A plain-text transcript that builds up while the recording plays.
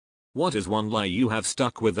What is one lie you have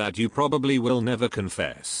stuck with that you probably will never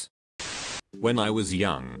confess? When I was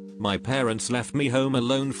young, my parents left me home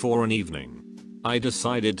alone for an evening. I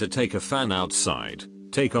decided to take a fan outside,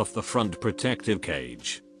 take off the front protective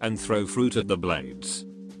cage, and throw fruit at the blades.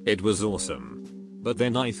 It was awesome. But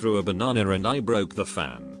then I threw a banana and I broke the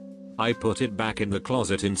fan. I put it back in the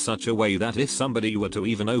closet in such a way that if somebody were to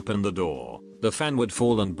even open the door, the fan would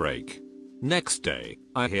fall and break. Next day,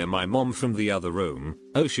 I hear my mom from the other room,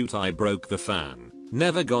 "Oh shoot, I broke the fan.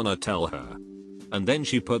 Never gonna tell her." And then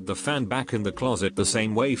she put the fan back in the closet the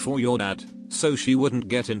same way for your dad, so she wouldn't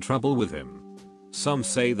get in trouble with him. Some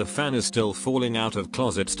say the fan is still falling out of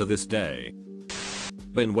closets to this day.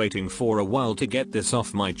 Been waiting for a while to get this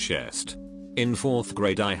off my chest. In 4th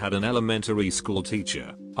grade I had an elementary school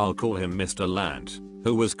teacher, I'll call him Mr. Lant,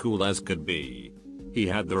 who was cool as could be. He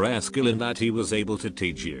had the rare skill in that he was able to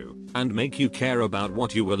teach you and make you care about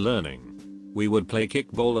what you were learning. We would play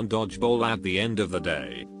kickball and dodgeball at the end of the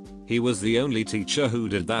day. He was the only teacher who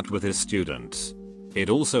did that with his students. It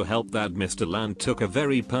also helped that Mr. Lant took a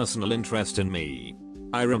very personal interest in me.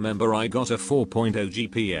 I remember I got a 4.0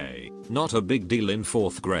 GPA, not a big deal in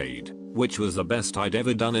 4th grade, which was the best I'd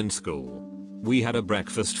ever done in school. We had a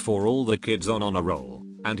breakfast for all the kids on honor roll,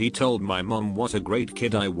 and he told my mom what a great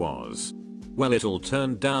kid I was. Well, it all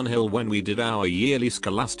turned downhill when we did our yearly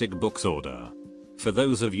Scholastic Books order. For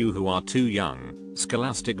those of you who are too young,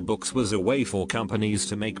 Scholastic Books was a way for companies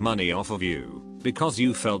to make money off of you, because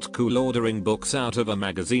you felt cool ordering books out of a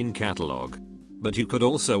magazine catalog. But you could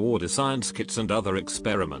also order science kits and other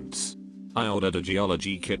experiments. I ordered a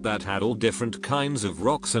geology kit that had all different kinds of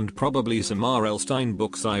rocks and probably some R.L. Stine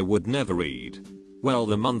books I would never read. Well,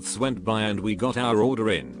 the months went by and we got our order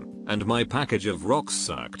in, and my package of rocks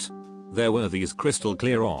sucked. There were these crystal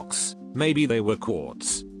clear rocks, maybe they were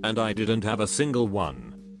quartz, and I didn't have a single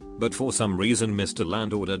one. But for some reason Mr.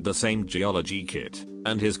 Land ordered the same geology kit,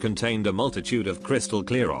 and his contained a multitude of crystal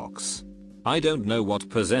clear rocks. I don't know what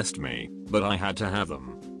possessed me, but I had to have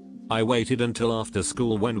them. I waited until after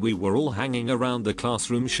school when we were all hanging around the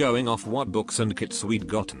classroom showing off what books and kits we'd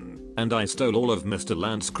gotten, and I stole all of Mr.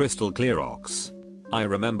 Land's crystal clear rocks. I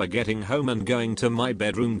remember getting home and going to my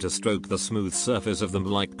bedroom to stroke the smooth surface of them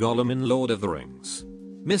like Gollum in Lord of the Rings.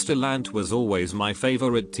 Mr. Lant was always my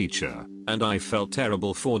favorite teacher, and I felt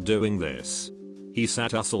terrible for doing this. He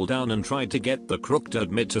sat us all down and tried to get the crook to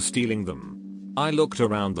admit to stealing them. I looked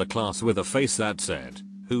around the class with a face that said,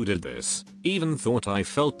 "Who did this?" Even thought I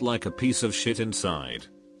felt like a piece of shit inside.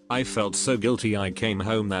 I felt so guilty I came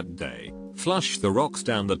home that day, flushed the rocks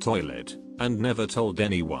down the toilet, and never told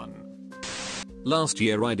anyone. Last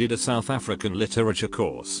year I did a South African literature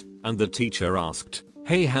course, and the teacher asked,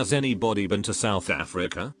 "Hey, has anybody been to South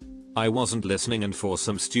Africa?" I wasn't listening and for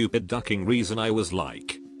some stupid ducking reason I was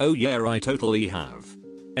like, "Oh yeah, I totally have."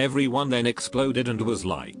 Everyone then exploded and was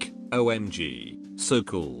like, "OMG, so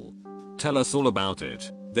cool. Tell us all about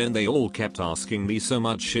it." Then they all kept asking me so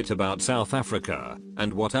much shit about South Africa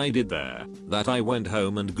and what I did there that I went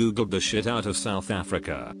home and googled the shit out of South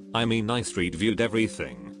Africa. I mean, I street viewed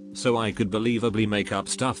everything so I could believably make up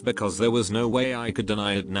stuff because there was no way I could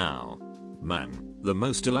deny it now. Man, the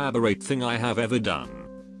most elaborate thing I have ever done.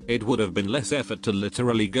 It would have been less effort to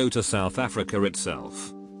literally go to South Africa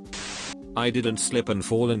itself. I didn't slip and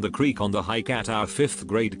fall in the creek on the hike at our 5th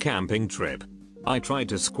grade camping trip. I tried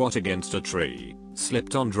to squat against a tree,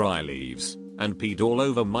 slipped on dry leaves, and peed all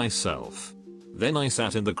over myself. Then I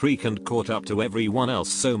sat in the creek and caught up to everyone else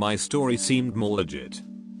so my story seemed more legit.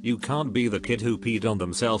 You can't be the kid who peed on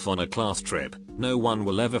themselves on a class trip, no one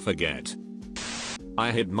will ever forget.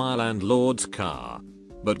 I hit my landlord's car.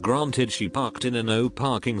 But granted, she parked in a no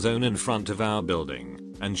parking zone in front of our building,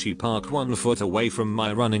 and she parked 1 foot away from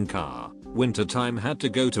my running car. Wintertime, had to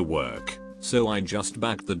go to work, so I just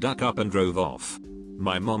backed the duck up and drove off.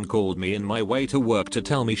 My mom called me in my way to work to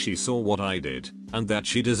tell me she saw what I did, and that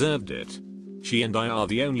she deserved it. She and I are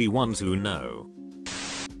the only ones who know.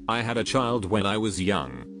 I had a child when I was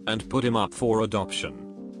young, and put him up for adoption.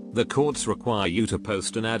 The courts require you to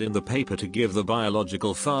post an ad in the paper to give the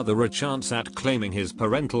biological father a chance at claiming his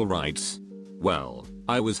parental rights. Well,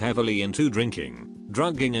 I was heavily into drinking,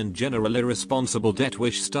 drugging and general irresponsible death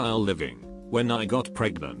wish style living when I got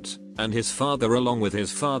pregnant, and his father along with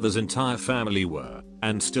his father's entire family were,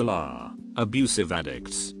 and still are, abusive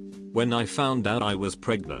addicts. When I found out I was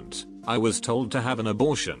pregnant, I was told to have an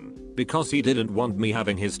abortion because he didn't want me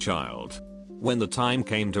having his child. When the time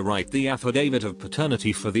came to write the affidavit of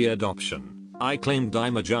paternity for the adoption, I claimed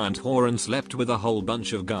I'm a giant whore and slept with a whole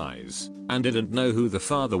bunch of guys, and didn't know who the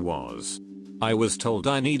father was. I was told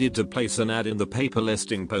I needed to place an ad in the paper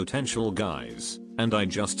listing potential guys, and I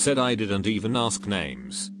just said I didn't even ask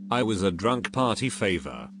names. I was a drunk party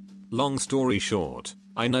favor. Long story short,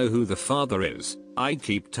 I know who the father is, I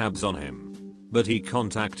keep tabs on him. But he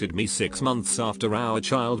contacted me 6 months after our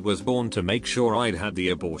child was born to make sure I'd had the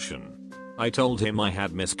abortion. I told him I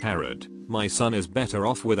had miscarried, my son is better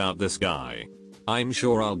off without this guy. I'm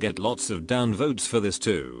sure I'll get lots of downvotes for this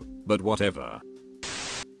too, but whatever.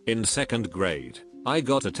 In 2nd grade, I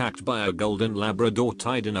got attacked by a golden Labrador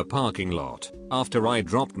tied in a parking lot after I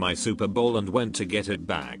dropped my Super Bowl and went to get it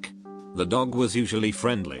back. The dog was usually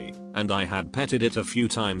friendly, and I had petted it a few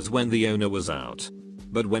times when the owner was out.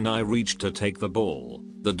 But when I reached to take the ball,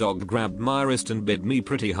 the dog grabbed my wrist and bit me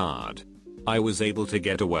pretty hard. I was able to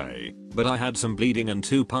get away, but I had some bleeding and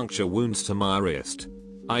 2 puncture wounds to my wrist.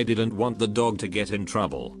 I didn't want the dog to get in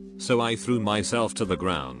trouble, so I threw myself to the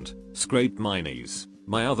ground, scraped my knees,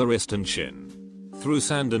 my other wrist and shin. Threw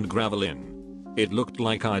sand and gravel in. It looked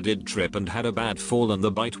like I did trip and had a bad fall, and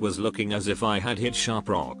the bite was looking as if I had hit sharp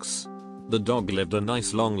rocks. The dog lived a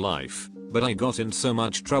nice long life, but I got in so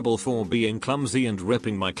much trouble for being clumsy and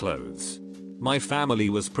ripping my clothes. My family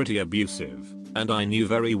was pretty abusive, and I knew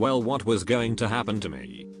very well what was going to happen to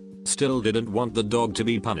me. Still didn't want the dog to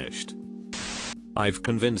be punished. I've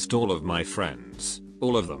convinced all of my friends,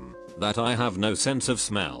 all of them, that I have no sense of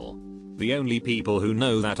smell. The only people who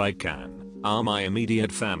know that I can are my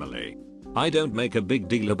immediate family. I don't make a big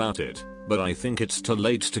deal about it, but I think it's too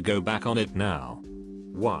late to go back on it now.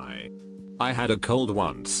 Why? I had a cold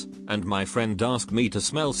once, and my friend asked me to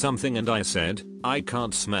smell something and I said, I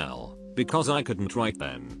can't smell, because I couldn't right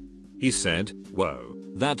then. He said, whoa,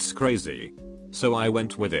 that's crazy. So I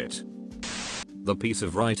went with it. The piece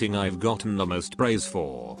of writing I've gotten the most praise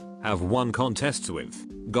for, have won contests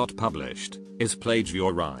with, got published, is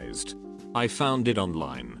plagiarized. I found it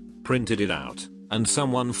online, printed it out, and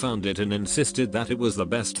someone found it and insisted that it was the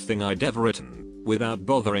best thing I'd ever written, without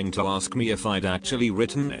bothering to ask me if I'd actually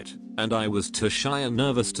written it, and I was too shy and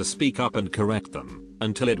nervous to speak up and correct them,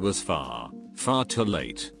 until it was far, far too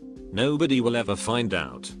late. Nobody will ever find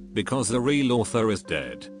out, because the real author is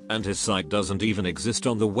dead, and his site doesn't even exist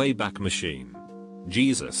on the Wayback Machine.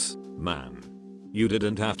 Jesus, man. You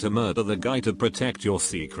didn't have to murder the guy to protect your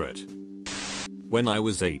secret. When I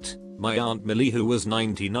was 8, my Aunt Millie, who was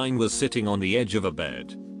 99, was sitting on the edge of a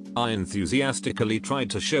bed. I enthusiastically tried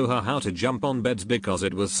to show her how to jump on beds because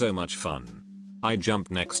it was so much fun. I jumped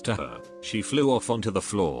next to her, she flew off onto the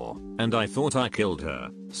floor, and I thought I killed her,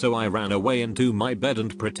 so I ran away into my bed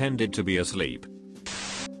and pretended to be asleep.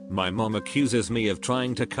 My mom accuses me of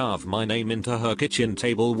trying to carve my name into her kitchen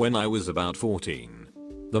table when I was about 14.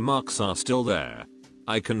 The marks are still there.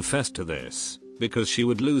 I confessed to this, because she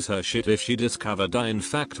would lose her shit if she discovered I in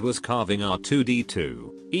fact was carving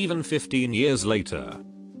R2D2, even 15 years later.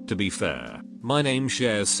 To be fair, my name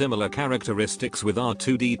shares similar characteristics with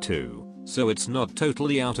R2D2. So it's not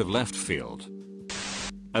totally out of left field.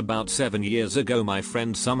 About 7 years ago, my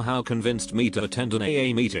friend somehow convinced me to attend an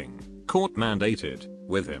AA meeting, court mandated,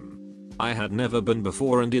 with him. I had never been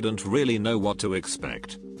before and didn't really know what to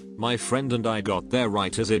expect. My friend and I got there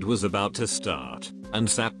right as it was about to start, and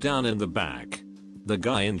sat down in the back. The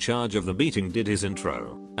guy in charge of the meeting did his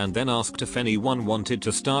intro, and then asked if anyone wanted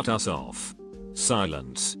to start us off.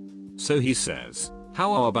 Silence. So he says,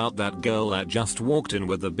 how about that girl that just walked in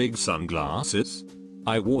with the big sunglasses?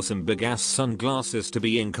 I wore some big ass sunglasses to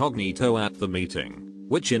be incognito at the meeting,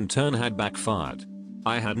 which in turn had backfired.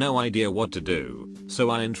 I had no idea what to do, so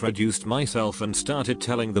I introduced myself and started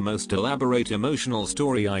telling the most elaborate emotional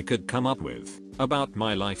story I could come up with, about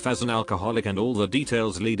my life as an alcoholic and all the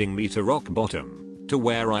details leading me to rock bottom, to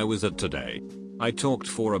where I was at today. I talked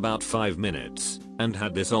for about 5 minutes, and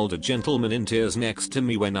had this older gentleman in tears next to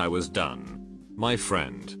me when I was done. My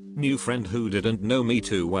new friend who didn't know me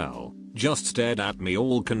too well, just stared at me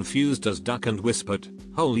all confused as duck and whispered,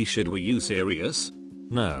 holy shit, were you serious?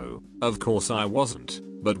 No, of course I wasn't,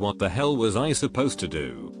 but what the hell was I supposed to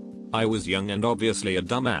do? I was young and obviously a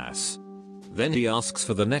dumbass. Then he asks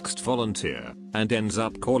for the next volunteer, and ends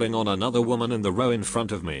up calling on another woman in the row in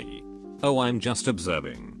front of me. Oh, I'm just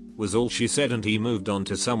observing, was all she said, and he moved on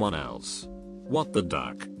to someone else. What the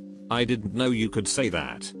duck? I didn't know you could say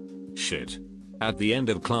that. Shit. At the end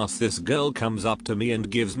of class, this girl comes up to me and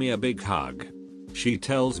gives me a big hug. She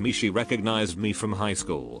tells me she recognized me from high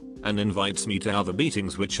school, and invites me to other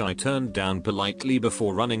meetings, which I turned down politely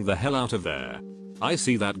before running the hell out of there. I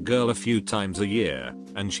see that girl a few times a year,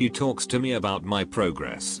 and she talks to me about my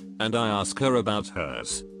progress, and I ask her about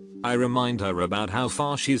hers. I remind her about how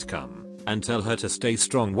far she's come, and tell her to stay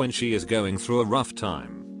strong when she is going through a rough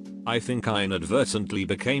time. I think I inadvertently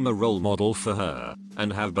became a role model for her,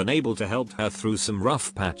 and have been able to help her through some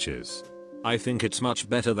rough patches. I think it's much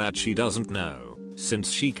better that she doesn't know,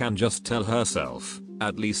 since she can just tell herself,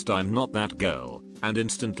 at least I'm not that girl, and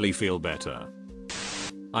instantly feel better.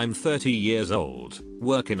 I'm 30 years old,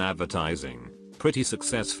 work in advertising, pretty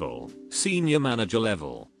successful, senior manager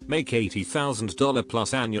level, make $80,000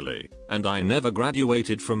 plus annually, and I never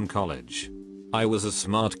graduated from college. I was a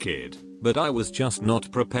smart kid, but I was just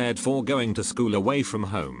not prepared for going to school away from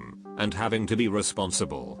home and having to be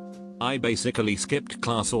responsible. I basically skipped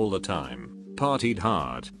class all the time, partied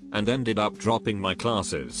hard, and ended up dropping my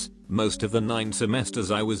classes most of the 9 semesters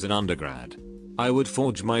I was in undergrad. I would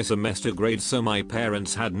forge my semester grades so my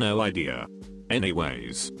parents had no idea.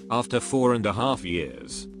 Anyways, after 4.5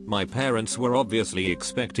 years, my parents were obviously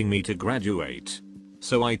expecting me to graduate.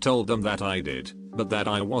 So I told them that I did, but that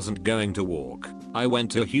I wasn't going to walk. I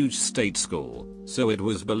went to a huge state school, so it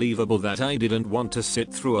was believable that I didn't want to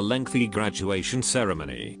sit through a lengthy graduation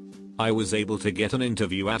ceremony. I was able to get an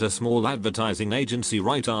interview at a small advertising agency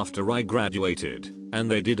right after I graduated, and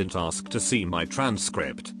they didn't ask to see my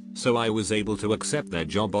transcript, so I was able to accept their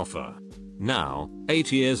job offer. Now,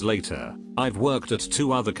 8 years later, I've worked at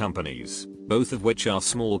 2 other companies, both of which are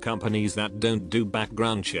small companies that don't do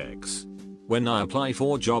background checks. When I apply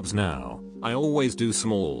for jobs now, I always do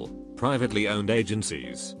small, privately owned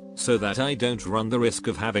agencies, so that I don't run the risk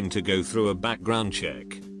of having to go through a background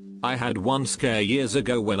check. I had one scare years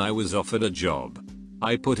ago when I was offered a job.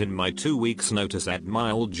 I put in my 2 weeks notice at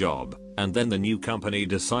my old job, and then the new company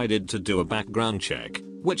decided to do a background check,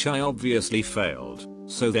 which I obviously failed,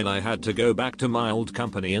 so then I had to go back to my old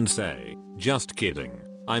company and say, just kidding,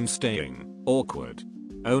 I'm staying. Awkward.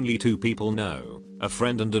 Only 2 people know, a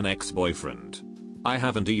friend and an ex-boyfriend. I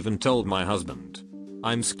haven't even told my husband.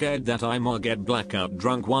 I'm scared that I might get blackout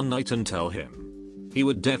drunk one night and tell him. He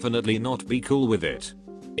would definitely not be cool with it.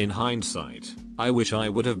 In hindsight, I wish I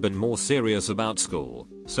would have been more serious about school,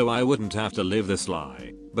 so I wouldn't have to live this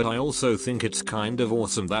lie, but I also think it's kind of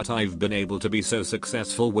awesome that I've been able to be so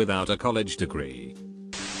successful without a college degree.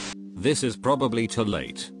 This is probably too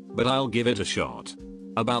late, but I'll give it a shot.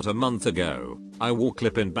 About a month ago, I wore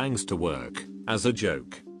clip-in bangs to work, as a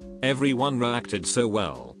joke. Everyone reacted so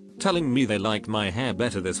well, telling me they liked my hair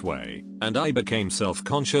better this way, and I became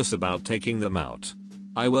self-conscious about taking them out.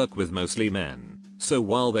 I work with mostly men, so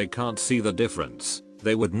while they can't see the difference,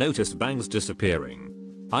 they would notice bangs disappearing.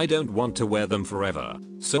 I don't want to wear them forever,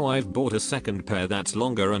 so I've bought a second pair that's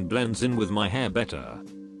longer and blends in with my hair better.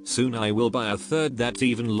 Soon I will buy a third that's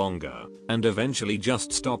even longer, and eventually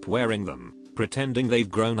just stop wearing them, pretending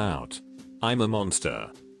they've grown out. I'm a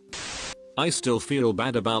monster. I still feel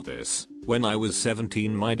bad about this. When I was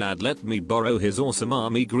 17, my dad let me borrow his awesome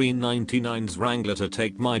army green 99's Wrangler to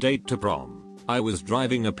take my date to prom. I was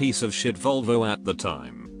driving a piece of shit Volvo at the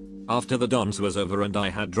time. After the dance was over and I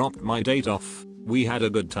had dropped my date off, we had a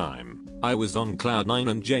good time. I was on cloud 9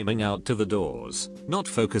 and jamming out to the doors, not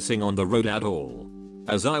focusing on the road at all.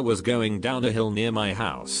 As I was going down a hill near my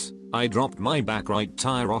house, I dropped my back right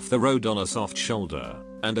tire off the road on a soft shoulder,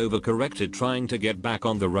 and overcorrected trying to get back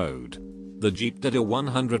on the road. The Jeep did a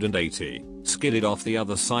 180, skidded off the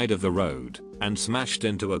other side of the road, and smashed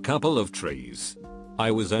into a couple of trees. I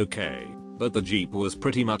was okay, but the Jeep was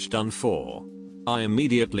pretty much done for. I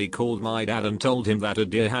immediately called my dad and told him that a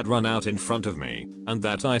deer had run out in front of me, and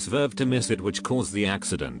that I swerved to miss it, which caused the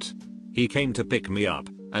accident. He came to pick me up,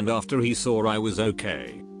 and after he saw I was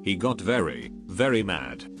okay, he got very, very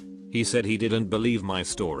mad. He said he didn't believe my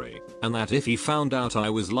story, and that if he found out I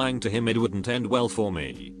was lying to him it wouldn't end well for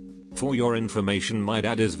me. For your information, my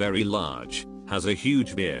dad is very large, has a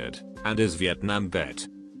huge beard, and is Vietnam vet.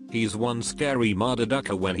 He's one scary mother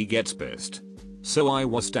ducker when he gets pissed. So I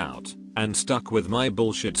was out, and stuck with my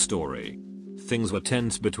bullshit story. Things were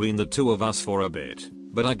tense between the two of us for a bit,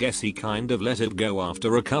 but I guess he kind of let it go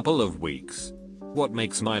after a couple of weeks. What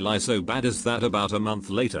makes my lie so bad is that about a month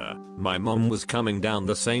later, my mom was coming down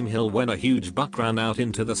the same hill when a huge buck ran out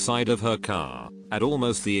into the side of her car, at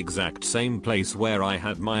almost the exact same place where I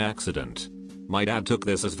had my accident. My dad took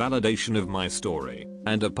this as validation of my story,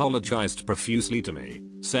 and apologized profusely to me,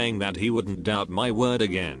 saying that he wouldn't doubt my word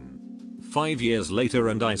again. 5 years later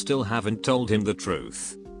and I still haven't told him the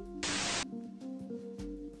truth.